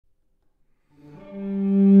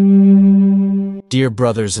Dear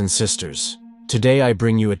brothers and sisters, today I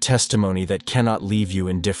bring you a testimony that cannot leave you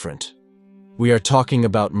indifferent. We are talking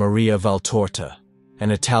about Maria Valtorta,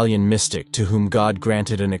 an Italian mystic to whom God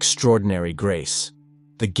granted an extraordinary grace,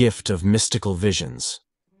 the gift of mystical visions.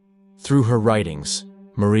 Through her writings,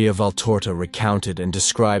 Maria Valtorta recounted and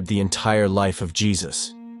described the entire life of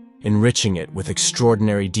Jesus, enriching it with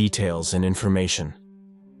extraordinary details and information.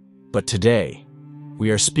 But today,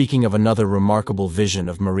 we are speaking of another remarkable vision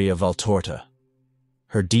of Maria Valtorta,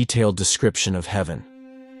 her detailed description of heaven.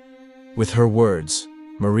 With her words,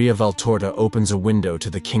 Maria Valtorta opens a window to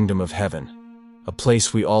the kingdom of heaven, a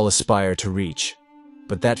place we all aspire to reach,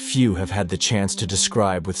 but that few have had the chance to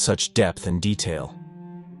describe with such depth and detail.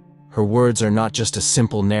 Her words are not just a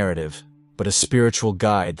simple narrative, but a spiritual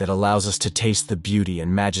guide that allows us to taste the beauty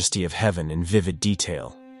and majesty of heaven in vivid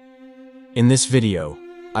detail. In this video,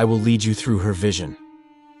 I will lead you through her vision,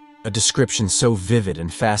 a description so vivid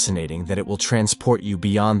and fascinating that it will transport you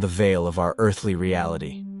beyond the veil of our earthly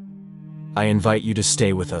reality. I invite you to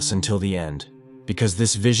stay with us until the end, because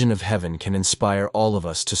this vision of heaven can inspire all of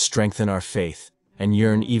us to strengthen our faith and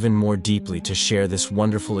yearn even more deeply to share this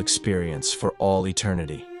wonderful experience for all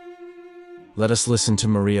eternity. Let us listen to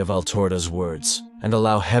Maria Valtorta's words and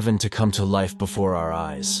allow heaven to come to life before our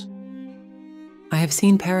eyes. I have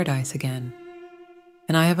seen paradise again,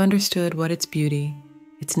 and I have understood what its beauty,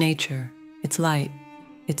 its nature, its light,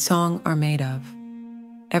 its song are made of.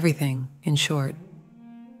 Everything, in short.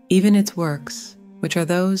 Even its works, which are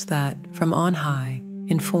those that, from on high,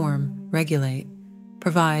 inform, regulate,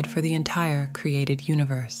 provide for the entire created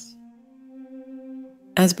universe.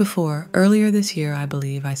 As before, earlier this year I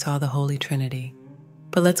believe I saw the Holy Trinity,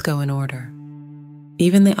 but let's go in order.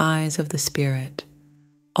 Even the eyes of the Spirit,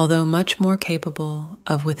 although much more capable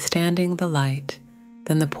of withstanding the light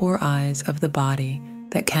than the poor eyes of the body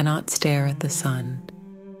that cannot stare at the sun,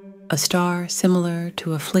 a star similar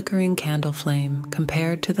to a flickering candle flame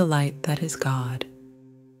compared to the light that is God,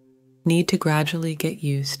 need to gradually get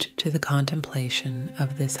used to the contemplation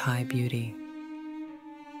of this high beauty.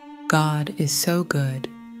 God is so good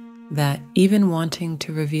that even wanting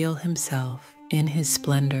to reveal himself in his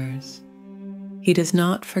splendors, he does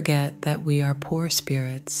not forget that we are poor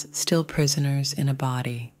spirits still prisoners in a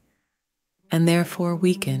body, and therefore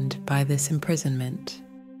weakened by this imprisonment.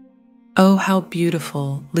 Oh, how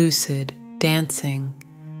beautiful, lucid, dancing,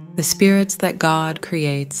 the spirits that God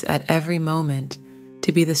creates at every moment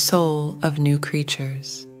to be the soul of new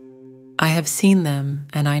creatures. I have seen them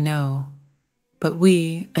and I know, but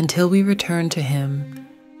we, until we return to him,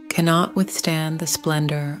 cannot withstand the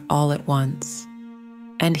splendor all at once,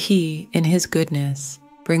 and he, in his goodness,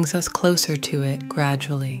 brings us closer to it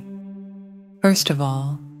gradually. First of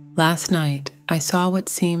all, last night I saw what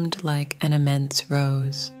seemed like an immense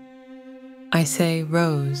rose. I say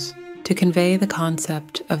rose to convey the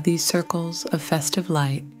concept of these circles of festive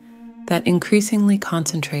light that increasingly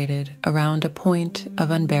concentrated around a point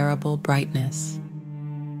of unbearable brightness.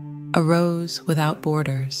 A rose without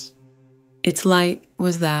borders. Its light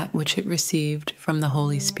was that which it received from the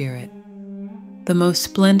Holy Spirit, the most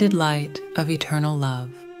splendid light of eternal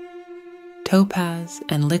love. Topaz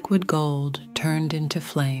and liquid gold turned into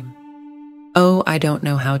flame. Oh, I don't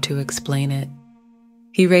know how to explain it.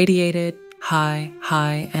 He radiated high,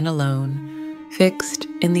 high and alone, fixed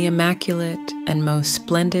in the immaculate and most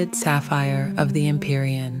splendid sapphire of the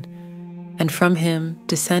Empyrean, and from him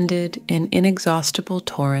descended in inexhaustible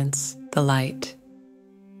torrents the light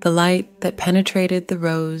that penetrated the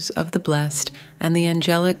rose of the blessed and the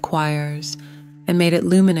angelic choirs and made it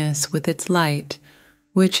luminous with its light,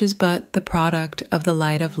 which is but the product of the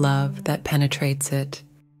light of love that penetrates it.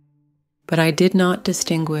 But I did not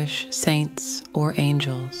distinguish saints or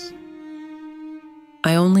angels.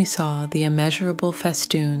 I only saw the immeasurable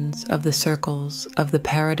festoons of the circles of the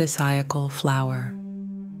paradisiacal flower.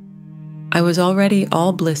 I was already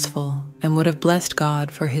all blissful and would have blessed God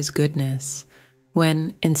for his goodness,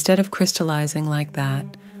 when, instead of crystallizing like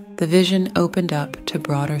that, the vision opened up to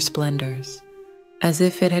broader splendors, as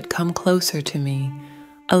if it had come closer to me,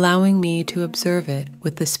 allowing me to observe it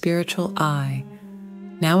with the spiritual eye,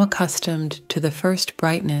 now accustomed to the first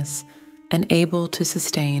brightness and able to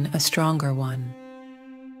sustain a stronger one.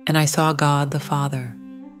 And I saw God the Father,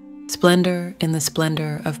 splendor in the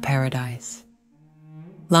splendor of paradise.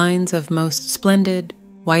 Lines of most splendid,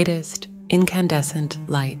 whitest, incandescent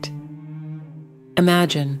light.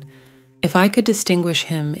 Imagine, if I could distinguish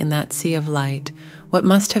him in that sea of light, what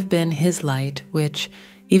must have been his light, which,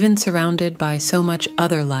 even surrounded by so much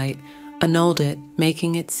other light, annulled it,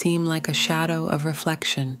 making it seem like a shadow of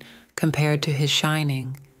reflection compared to his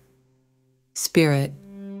shining. Spirit,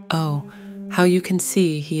 oh, how you can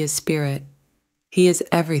see he is spirit, He is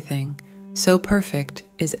everything, so perfect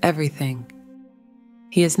is everything.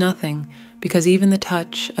 He is nothing because even the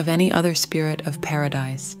touch of any other spirit of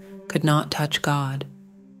paradise could not touch God,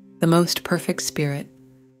 the most perfect spirit,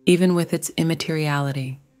 even with its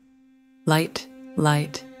immateriality. Light,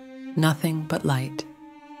 light, nothing but light.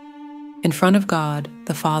 In front of God,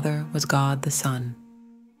 the Father was God the Son.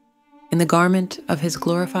 In the garment of his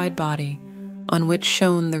glorified body, on which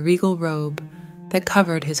shone the regal robe that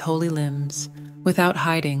covered his holy limbs without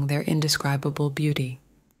hiding their indescribable beauty.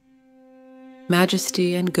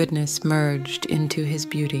 Majesty and goodness merged into his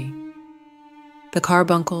beauty. The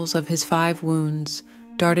carbuncles of his 5 wounds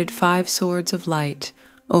darted 5 swords of light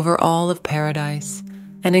over all of paradise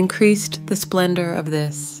and increased the splendor of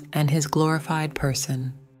this and his glorified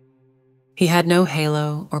person. He had no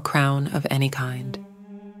halo or crown of any kind,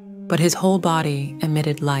 but his whole body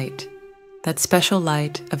emitted light, that special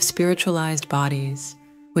light of spiritualized bodies,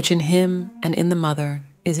 which in him and in the mother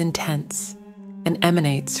is intense and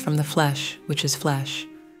emanates from the flesh which is flesh,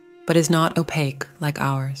 but is not opaque like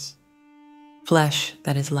ours. Flesh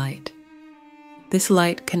that is light. This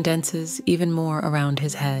light condenses even more around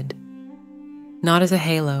his head. Not as a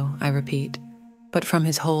halo, I repeat, but from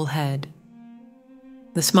his whole head.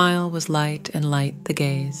 The smile was light and light the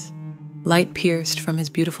gaze, light pierced from his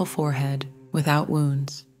beautiful forehead without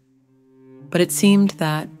wounds. But it seemed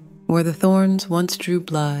that, where the thorns once drew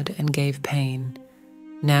blood and gave pain,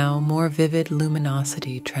 now more vivid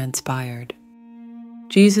luminosity transpired.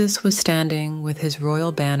 Jesus was standing with his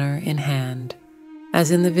royal banner in hand,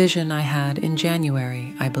 as in the vision I had in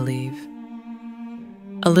January, I believe.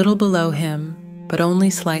 A little below him, but only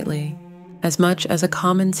slightly, as much as a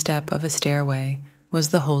common step of a stairway, was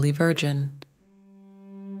the Holy Virgin.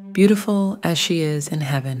 Beautiful as she is in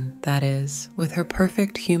heaven, that is, with her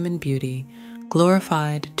perfect human beauty,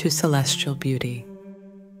 glorified to celestial beauty.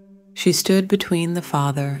 She stood between the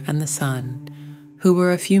Father and the Son, who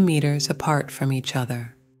were a few meters apart from each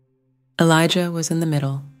other. Elijah was in the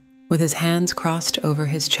middle, with his hands crossed over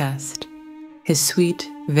his chest, his sweet,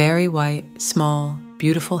 very white, small,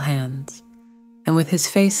 beautiful hands, and with his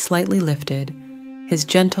face slightly lifted, his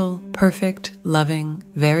gentle, perfect, loving,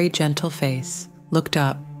 very gentle face looked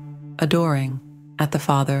up, adoring, at the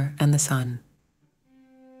Father and the Son.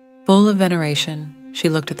 Full of veneration, she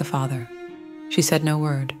looked at the Father. She said no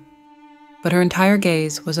word, but her entire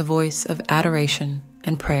gaze was a voice of adoration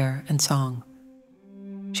and prayer and song.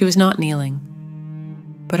 She was not kneeling,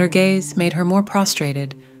 but her gaze made her more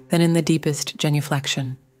prostrated than in the deepest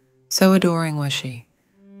genuflection. So adoring was she.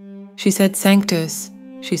 She said, "Sanctus,"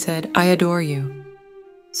 she said, "I adore you,"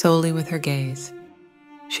 solely with her gaze.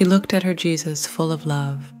 She looked at her Jesus full of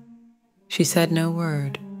love. She said no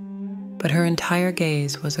word, but her entire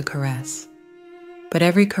gaze was a caress. But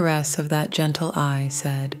every caress of that gentle eye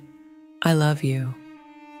said, "I love you."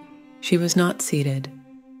 She was not seated.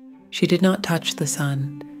 She did not touch the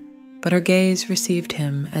Son, but her gaze received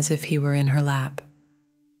him as if he were in her lap,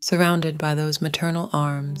 surrounded by those maternal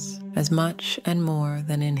arms as much and more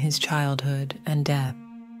than in his childhood and death.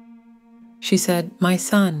 She said, "My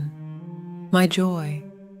Son, my joy,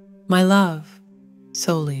 my love,"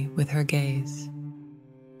 solely with her gaze.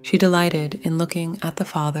 She delighted in looking at the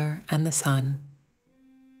Father and the Son.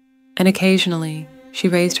 And occasionally she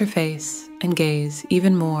raised her face and gaze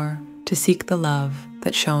even more to seek the love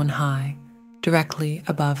that shone high, directly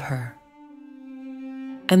above her.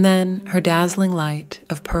 And then her dazzling light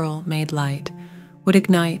of pearl-made light would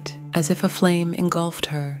ignite as if a flame engulfed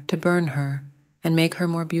her to burn her and make her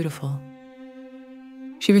more beautiful.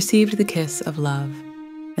 She received the kiss of love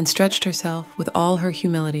and stretched herself with all her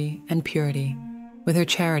humility and purity, with her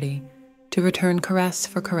charity, to return caress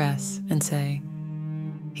for caress and say,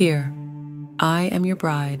 "Here, I am your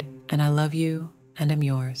bride, and I love you and am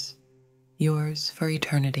yours for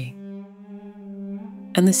eternity."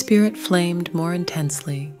 And the Spirit flamed more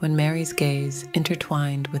intensely when Mary's gaze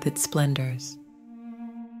intertwined with its splendors.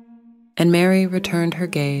 And Mary returned her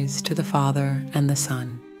gaze to the Father and the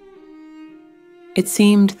Son. It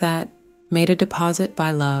seemed that, made a deposit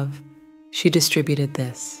by love, she distributed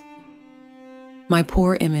this. My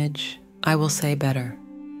poor image, I will say better.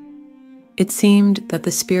 It seemed that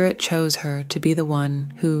the Spirit chose her to be the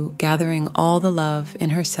one who, gathering all the love in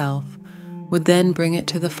herself, would then bring it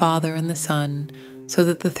to the Father and the Son, so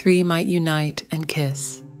that the 3 might unite and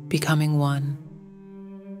kiss, becoming one.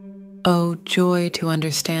 Oh, joy to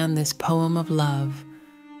understand this poem of love,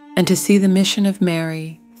 and to see the mission of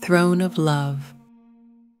Mary, throne of love.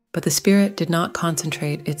 But the Spirit did not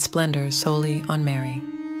concentrate its splendor solely on Mary.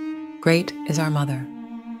 Great is our Mother,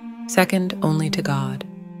 second only to God.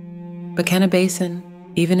 But can a basin,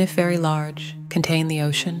 even if very large, contain the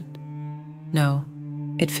ocean? No,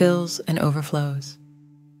 It fills and overflows.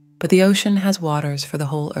 But the ocean has waters for the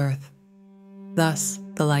whole earth, thus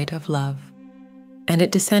the light of love. And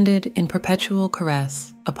it descended in perpetual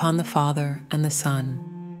caress upon the Father and the Son,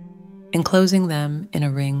 enclosing them in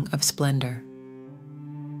a ring of splendor.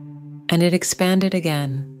 And it expanded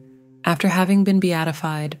again, after having been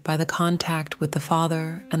beatified by the contact with the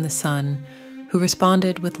Father and the Son, who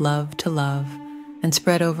responded with love to love and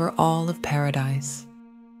spread over all of paradise.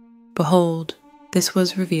 Behold, this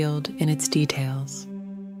was revealed in its details.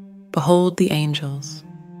 Behold the angels,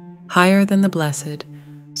 higher than the blessed,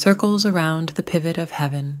 circles around the pivot of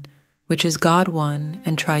heaven, which is God one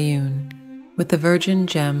and triune, with the virgin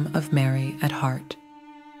gem of Mary at heart.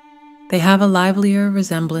 They have a livelier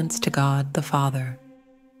resemblance to God the Father.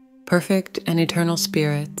 Perfect and eternal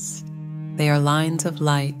spirits, they are lines of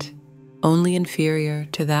light, only inferior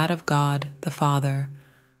to that of God the Father,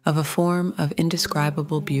 of a form of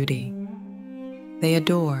indescribable beauty. They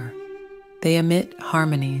adore, they emit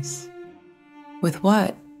harmonies. With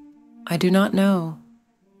what? I do not know.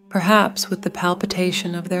 Perhaps with the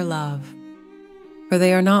palpitation of their love. For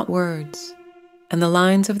they are not words, and the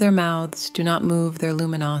lines of their mouths do not move their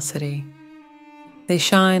luminosity. They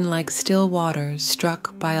shine like still waters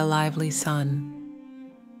struck by a lively sun.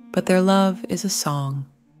 But their love is a song,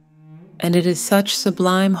 and it is such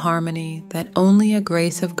sublime harmony that only a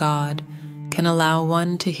grace of God can allow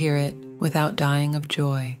one to hear it without dying of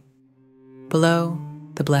joy. Below,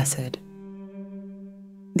 the blessed.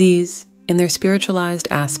 These, in their spiritualized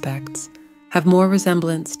aspects, have more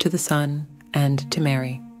resemblance to the Son and to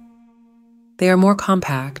Mary. They are more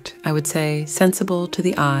compact, I would say, sensible to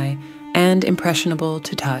the eye and impressionable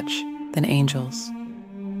to touch than angels.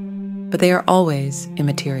 But they are always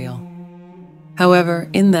immaterial. However,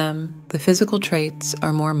 in them, the physical traits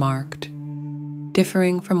are more marked,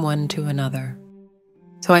 differing from one to another.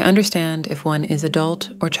 So I understand if one is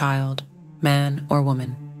adult or child, man or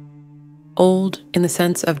woman. Old, in the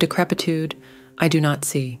sense of decrepitude, I do not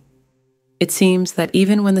see. It seems that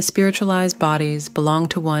even when the spiritualized bodies belong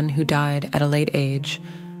to one who died at a late age,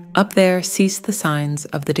 up there cease the signs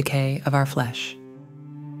of the decay of our flesh.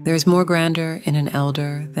 There is more grandeur in an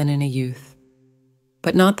elder than in a youth,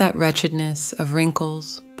 but not that wretchedness of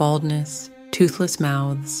wrinkles, baldness, toothless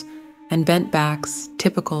mouths, and bent backs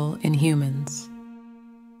typical in humans.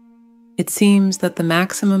 It seems that the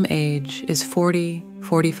maximum age is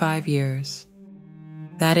 40-45 years.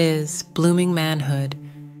 That is, blooming manhood,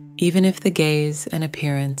 even if the gaze and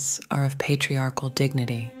appearance are of patriarchal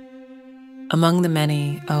dignity. Among the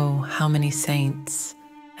many, oh, how many saints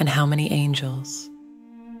and how many angels.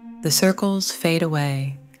 The circles fade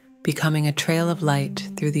away, becoming a trail of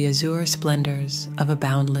light through the azure splendors of a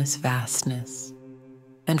boundless vastness.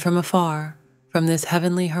 And from afar, from this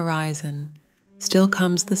heavenly horizon, still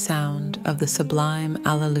comes the sound of the sublime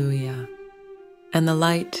Alleluia, and the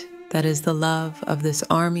light that is the love of this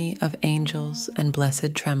army of angels and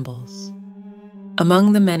blessed trembles.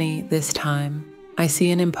 Among the many this time, I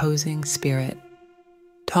see an imposing spirit,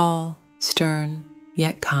 tall, stern,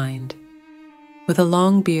 yet kind, with a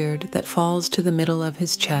long beard that falls to the middle of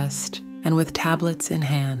his chest and with tablets in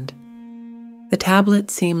hand. The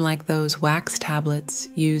tablets seem like those wax tablets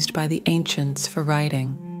used by the ancients for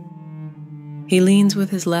writing. He leans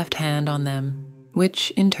with his left hand on them,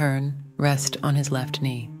 which, in turn, rest on his left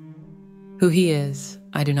knee. Who he is,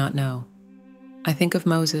 I do not know. I think of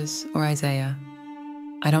Moses or Isaiah.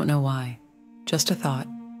 I don't know why, just a thought.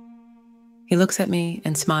 He looks at me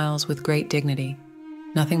and smiles with great dignity,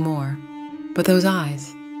 nothing more. But those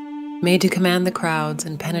eyes, made to command the crowds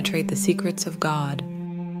and penetrate the secrets of God,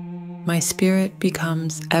 my spirit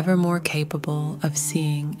becomes ever more capable of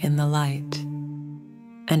seeing in the light.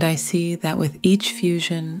 And I see that with each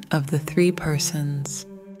fusion of the three persons,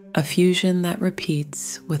 a fusion that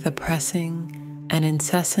repeats with a pressing and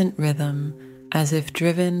incessant rhythm as if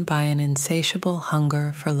driven by an insatiable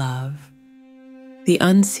hunger for love, the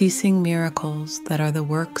unceasing miracles that are the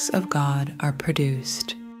works of God are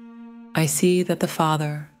produced. I see that the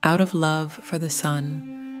Father, out of love for the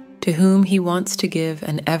Son, to whom he wants to give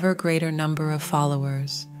an ever greater number of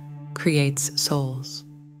followers, creates souls.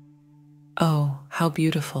 Oh, how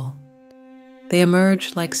beautiful. They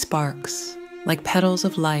emerge like sparks, like petals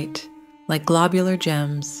of light, like globular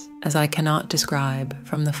gems, as I cannot describe,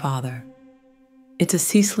 from the Father. It's a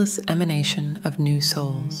ceaseless emanation of new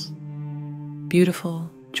souls. Beautiful,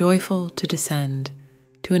 joyful to descend,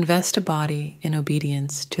 to invest a body in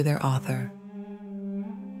obedience to their author.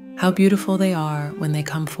 How beautiful they are when they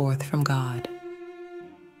come forth from God.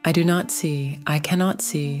 I cannot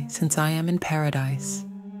see, since I am in paradise,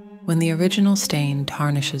 when the original stain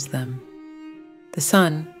tarnishes them. The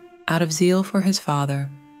sun, out of zeal for his Father,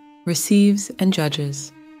 receives and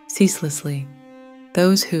judges, ceaselessly,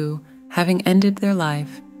 those who, having ended their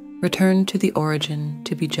life, return to the origin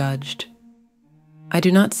to be judged. I do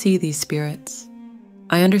not see these spirits.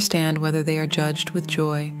 I understand whether they are judged with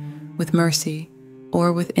joy, with mercy,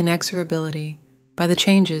 or with inexorability by the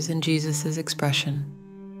changes in Jesus' expression.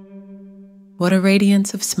 What a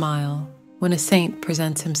radiance of smile when a saint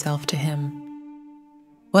presents himself to him.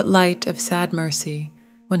 What light of sad mercy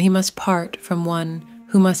when he must part from one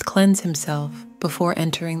who must cleanse himself before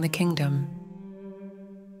entering the kingdom.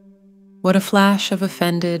 What a flash of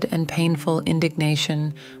offended and painful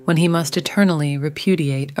indignation when he must eternally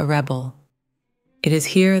repudiate a rebel. It is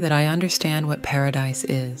here that I understand what paradise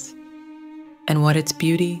is, and what its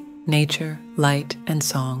beauty, nature, light, and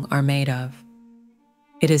song are made of.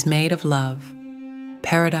 It is made of love.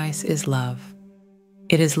 Paradise is love.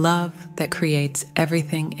 It is love that creates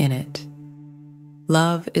everything in it.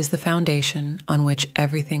 Love is the foundation on which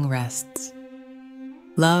everything rests.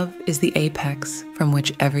 Love is the apex from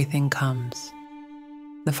which everything comes.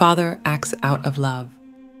 The Father acts out of love.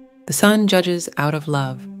 The Son judges out of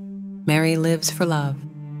love. Mary lives for love.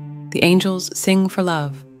 The angels sing for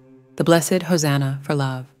love. The blessed Hosanna for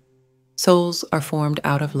love. Souls are formed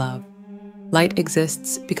out of love. Light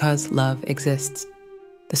exists because love exists.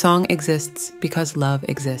 The song exists because love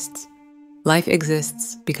exists. Life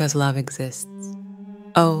exists because love exists.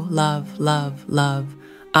 Oh, love, love, love,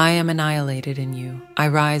 I am annihilated in you. I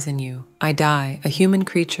rise in you. I die, a human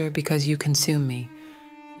creature because you consume me.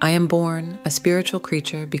 I am born, a spiritual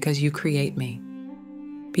creature because you create me.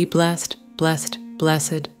 Be blessed, blessed,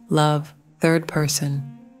 blessed, love, third person.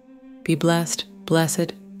 Be blessed,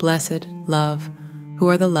 blessed, blessed, love, who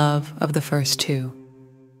are the love of the first two.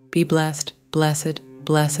 Be blessed, blessed,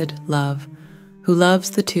 blessed, love, who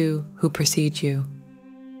loves the two who precede you.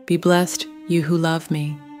 Be blessed, you who love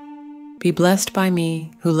me. Be blessed by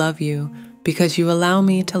me who love you, because you allow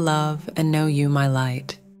me to love and know you, my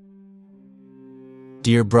light.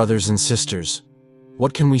 Dear brothers and sisters,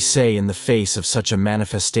 what can we say in the face of such a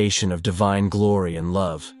manifestation of divine glory and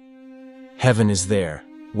love? Heaven is there,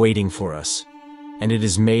 waiting for us, and it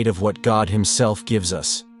is made of what God Himself gives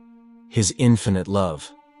us, His infinite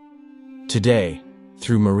love. Today,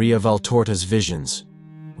 through Maria Valtorta's visions,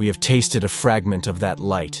 we have tasted a fragment of that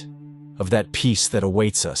light, of that peace that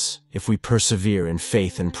awaits us if we persevere in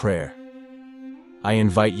faith and prayer. I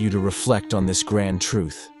invite you to reflect on this grand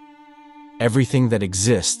truth. Everything that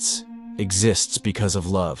exists, exists because of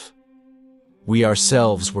love. We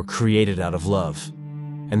ourselves were created out of love,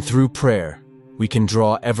 and through prayer, we can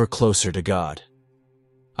draw ever closer to God.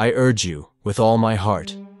 I urge you, with all my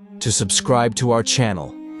heart, to subscribe to our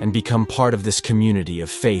channel and become part of this community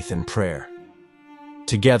of faith and prayer.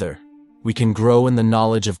 Together, we can grow in the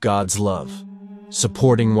knowledge of God's love,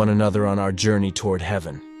 supporting one another on our journey toward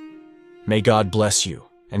heaven. May God bless you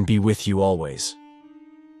and be with you always.